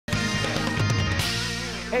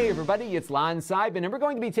Hey everybody, it's Lon.TV, and we're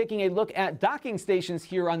going to be taking a look at docking stations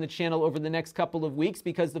here on the channel over the next couple of weeks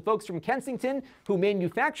because the folks from Kensington who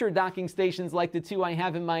manufacture docking stations like the two I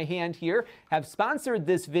have in my hand here have sponsored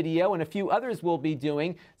this video, and a few others will be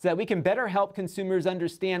doing, so that we can better help consumers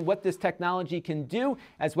understand what this technology can do,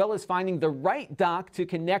 as well as finding the right dock to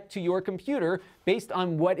connect to your computer based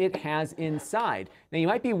on what it has inside. Now you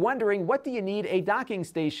might be wondering, what do you need a docking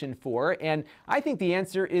station for? And I think the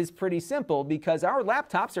answer is pretty simple, because our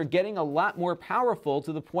laptops are getting a lot more powerful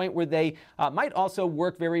to the point where they might also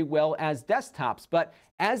work very well as desktops. But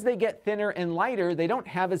as they get thinner and lighter, they don't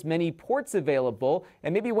have as many ports available.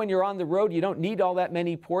 And maybe when you're on the road, you don't need all that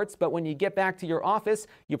many ports. But when you get back to your office,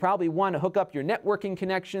 you probably want to hook up your networking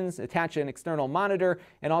connections, attach an external monitor,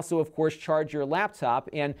 and also, of course, charge your laptop.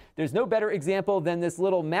 And there's no better example than this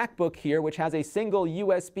little MacBook here, which has a single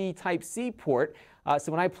USB Type-C port.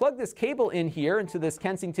 So when I plug this cable in here into this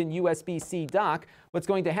Kensington USB-C dock, what's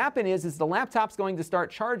going to happen is the laptop's going to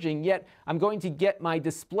start charging, yet I'm going to get my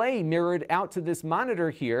display mirrored out to this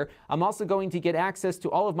monitor here. I'm also going to get access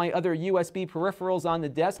to all of my other USB peripherals on the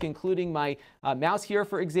desk, including my mouse here,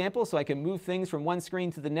 for example, so I can move things from one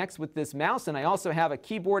screen to the next with this mouse. And I also have a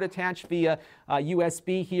keyboard attached via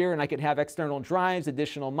USB here, and I could have external drives,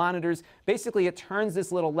 additional monitors. Basically, it turns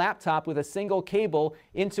this little laptop with a single cable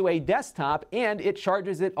into a desktop, and it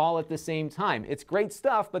charges it all at the same time. It's great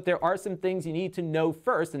stuff, but there are some things you need to know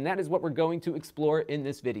first, and that is what we're going to explore in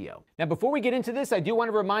this video. Now, before we get into this, I do want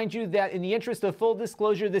to remind you that in the interest of full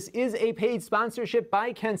disclosure, this is a paid sponsorship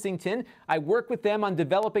by Kensington. I work with them on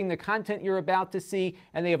developing the content you're about to see,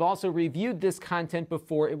 and they have also reviewed this content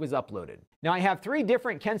before it was uploaded. Now, I have 3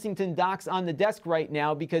 different Kensington docks on the desk right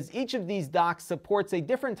now because each of these docks supports a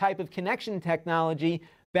different type of connection technology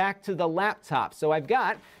back to the laptop. So I've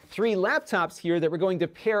got 3 laptops here that we're going to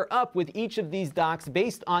pair up with each of these docks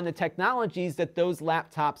based on the technologies that those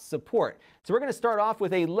laptops support. So we're going to start off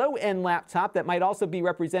with a low-end laptop that might also be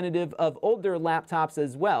representative of older laptops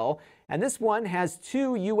as well. And this one has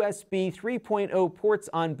 2 USB 3.0 ports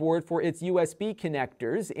on board for its USB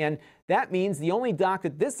connectors. And that means the only dock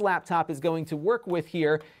that this laptop is going to work with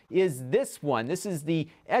here is this one. This is the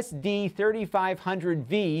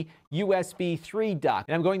SD3500V USB 3 dock.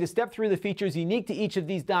 And I'm going to step through the features unique to each of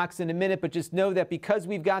these docks in a minute, but just know that because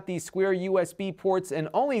we've got these square USB ports and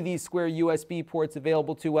only these square USB ports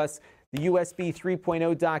available to us, the USB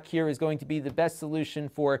 3.0 dock here is going to be the best solution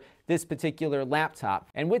for this particular laptop.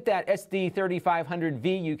 And with that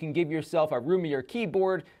SD3500V, you can give yourself a roomier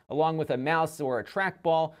keyboard along with a mouse or a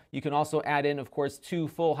trackball. You can also add in, of course, 2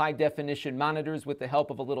 full high-definition monitors with the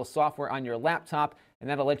help of a little software on your laptop, and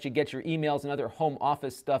that'll let you get your emails and other home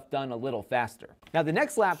office stuff done a little faster. Now, the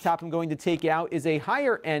next laptop I'm going to take out is a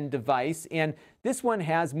higher-end device, and this one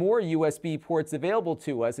has more USB ports available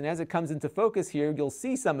to us, and as it comes into focus here, you'll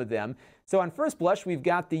see some of them. So on first blush, we've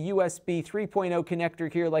got the USB 3.0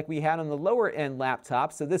 connector here like we had on the lower-end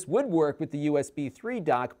laptop, so this would work with the USB 3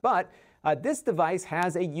 dock, but this device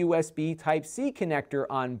has a USB Type-C connector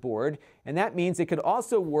on board, and that means it could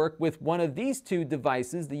also work with one of these 2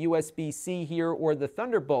 devices, the USB-C here or the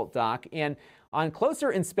Thunderbolt dock. And on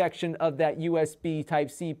closer inspection of that USB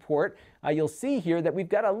Type-C port, you'll see here that we've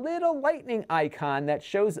got a little lightning icon that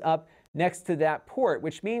shows up next to that port,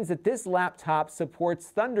 which means that this laptop supports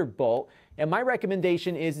Thunderbolt. And my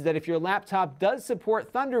recommendation is that if your laptop does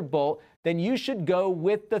support Thunderbolt, then you should go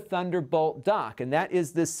with the Thunderbolt dock. And that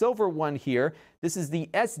is this silver one here. This is the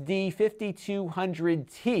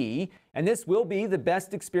SD5200T. And this will be the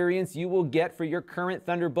best experience you will get for your current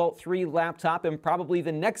Thunderbolt 3 laptop, and probably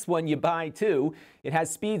the next one you buy too. It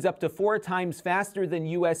has speeds up to 4 times faster than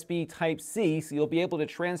USB Type-C, so you'll be able to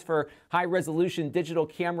transfer high-resolution digital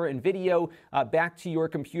camera and video back to your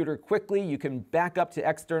computer quickly. You can back up to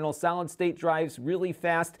external solid-state drives really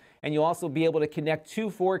fast, and you'll also be able to connect 2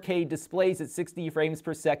 4K displays at 60 frames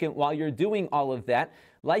per second while you're doing all of that.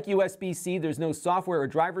 Like USB-C, there's no software or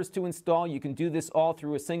drivers to install. You can do this all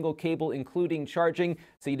through a single cable, including charging.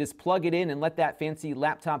 So you just plug it in and let that fancy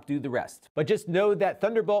laptop do the rest. But just know that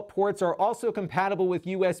Thunderbolt ports are also compatible with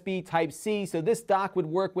USB Type-C, so this dock would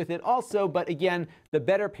work with it also. But again, the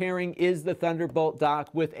better pairing is the Thunderbolt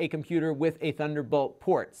dock with a computer with a Thunderbolt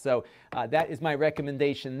port. So that is my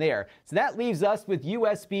recommendation there. So that leaves us with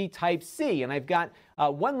USB Type-C. And I've got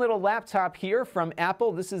one little laptop here from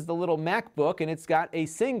Apple. This is the little MacBook, and it's got a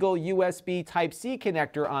single USB Type-C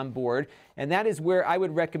connector on board, and that is where I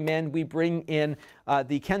would recommend we bring in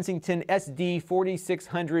the Kensington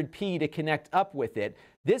SD4600P to connect up with it.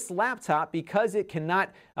 This laptop, because it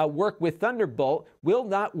cannot work with Thunderbolt, will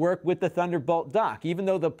not work with the Thunderbolt dock. Even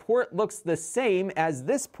though the port looks the same as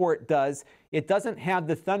this port does, it doesn't have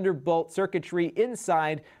the Thunderbolt circuitry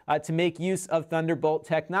inside to make use of Thunderbolt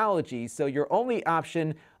technology. So your only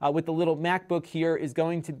option with the little MacBook here is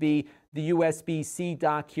going to be the USB-C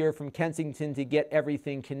dock here from Kensington to get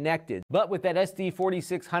everything connected. But with that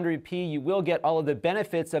SD4600P, you will get all of the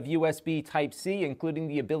benefits of USB Type-C, including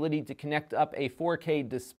the ability to connect up a 4K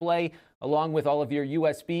display, along with all of your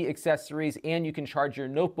USB accessories, and you can charge your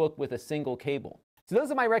notebook with a single cable. So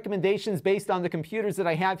those are my recommendations based on the computers that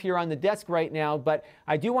I have here on the desk right now, but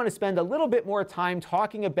I do want to spend a little bit more time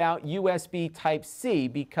talking about USB Type-C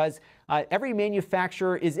because every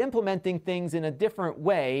manufacturer is implementing things in a different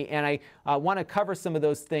way, and I want to cover some of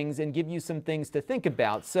those things and give you some things to think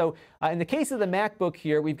about. So in the case of the MacBook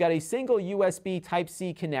here, we've got a single USB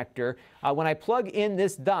Type-C connector. When I plug in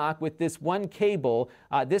this dock with this one cable,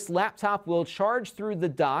 this laptop will charge through the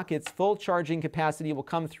dock. Its full charging capacity will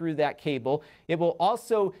come through that cable. It will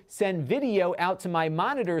also send video out to my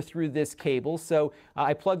monitor through this cable. So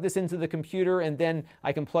I plug this into the computer, and then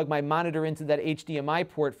I can plug my monitor into that HDMI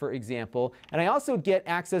port, for example. And I also get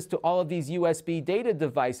access to all of these USB data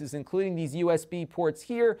devices, including these USB ports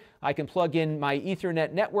here. I can plug in my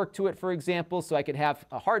Ethernet network to it, for example, so I could have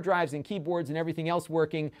hard drives and keyboards and everything else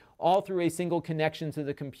working all through a single connection to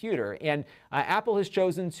the computer. And Apple has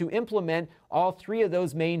chosen to implement all three of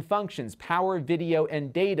those main functions, power, video,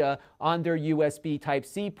 and data, on their USB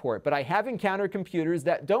Type-C port. But I have encountered computers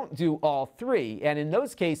that don't do all three. And in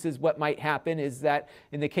those cases, what might happen is that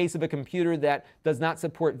in the case of a computer that does not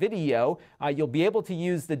support video, you'll be able to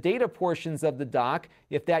use the data portions of the dock.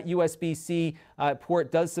 If that USB-C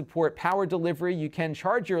port does support power delivery, you can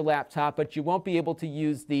charge your laptop, but you won't be able to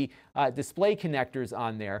use the display connectors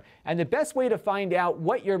on there. And the best way to find out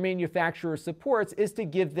what your manufacturer supports is to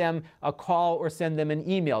give them a call or send them an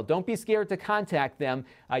email. Don't be scared to contact them.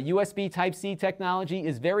 USB Type-C technology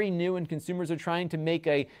is very new, and consumers are trying to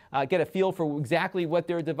get a feel for exactly what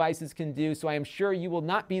their devices can do. So I am sure you will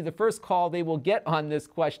not be the first call they will get on this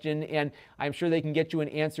question, and I'm sure they can get you an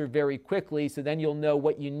answer very quickly. So then you'll know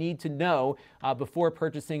what you need to know before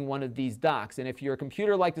purchasing one of these docks. And if your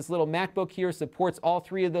computer, like this little MacBook here, supports all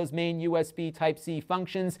three of those main USB Type-C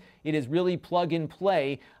functions, it is really plug and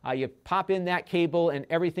play. You pop in that cable and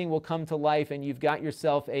everything will come to life, and you've got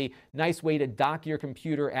yourself a nice way to dock your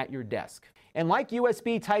computer at your desk. And like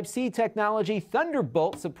USB Type-C technology,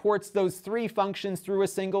 Thunderbolt supports those three functions through a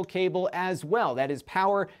single cable as well. That is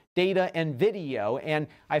power, data, and video. And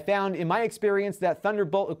I found in my experience that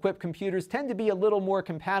Thunderbolt-equipped computers tend to be a little more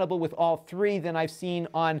compatible with all three than I've seen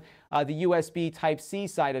on the USB Type-C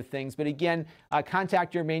side of things. But again,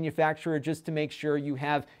 contact your manufacturer just to make sure you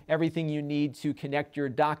have everything you need to connect your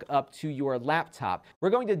dock up to your laptop. We're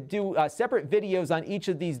going to do separate videos on each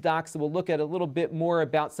of these docks, so we'll look at a little bit more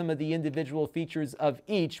about some of the individual features of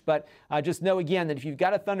each. But just know again that if you've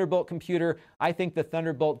got a Thunderbolt computer, I think the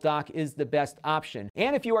Thunderbolt dock is the best option.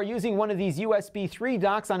 And if you are using one of these USB 3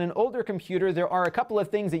 docks on an older computer, there are a couple of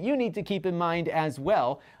things that you need to keep in mind as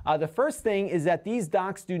well. The first thing is that these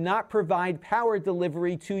docks do not provide power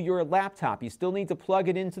delivery to your laptop. You still need to plug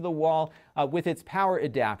it into the wall with its power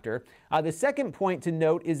adapter. The second point to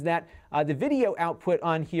note is that the video output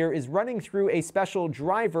on here is running through a special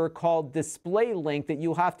driver called Display Link that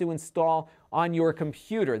you'll have to install on your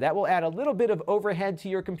computer. That will add a little bit of overhead to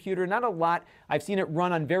your computer, not a lot. I've seen it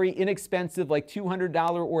run on very inexpensive, like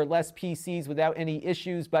 $200 or less PCs without any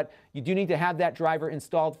issues, but you do need to have that driver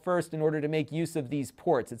installed first in order to make use of these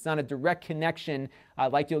ports. It's not a direct connection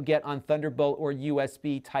like you'll get on Thunderbolt or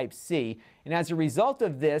USB Type-C. And as a result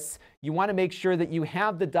of this, you want to make sure that you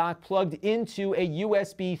have the dock plugged into a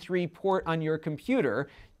USB 3 port on your computer.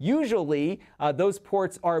 Usually, those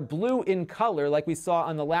ports are blue in color, like we saw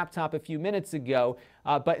on the laptop a few minutes ago,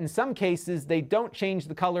 but in some cases, they don't change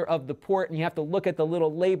the color of the port, and you have to look at the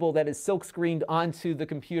little label that is silk-screened onto the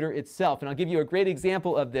computer itself. And I'll give you a great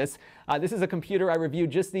example of this. This is a computer I reviewed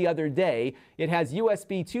just the other day. It has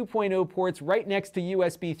USB 2.0 ports right next to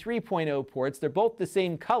USB 3.0 ports. They're both the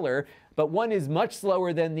same color, but one is much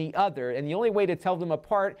slower than the other. And the only way to tell them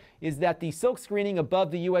apart is that the silk screening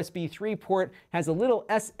above the USB 3 port has a little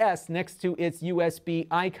SS next to its USB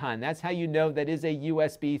icon. That's how you know that is a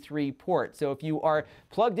USB 3 port. So if you are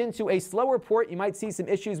plugged into a slower port, you might see some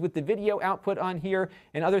issues with the video output on here,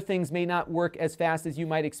 and other things may not work as fast as you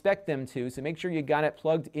might expect them to. So make sure you got it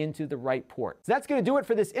plugged into the right port. So that's going to do it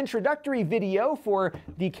for this introductory video for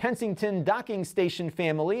the Kensington docking station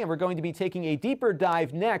family, and we're going to be taking a deeper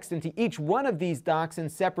dive next into each one of these docks in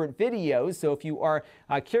separate videos. So if you are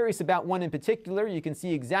curious about one in particular, you can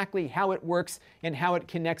see exactly how it works and how it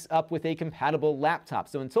connects up with a compatible laptop.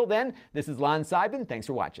 So until then, this is Lon.TV. Thanks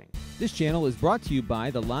for watching. This channel is brought to you by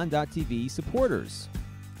the Lon.TV supporters,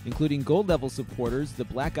 including gold level supporters, the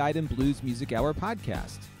Black Eyed and Blues Music Hour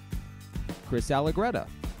podcast, Chris Allegretta,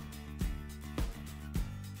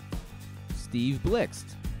 Steve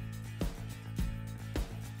Blixt,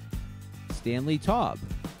 Stanley Taub,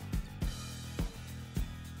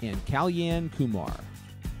 and Kalyan Kumar.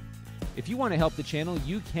 If you want to help the channel,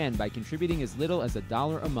 you can by contributing as little as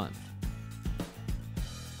 $1 a month.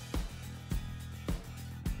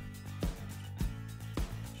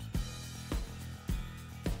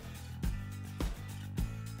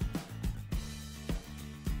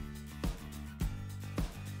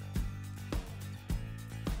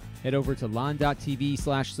 Head over to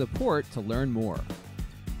lon.tv/support to learn more.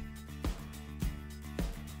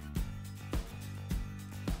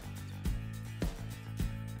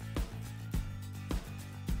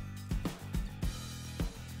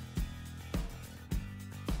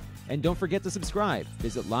 And don't forget to subscribe.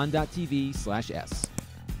 Visit lon.tv/s.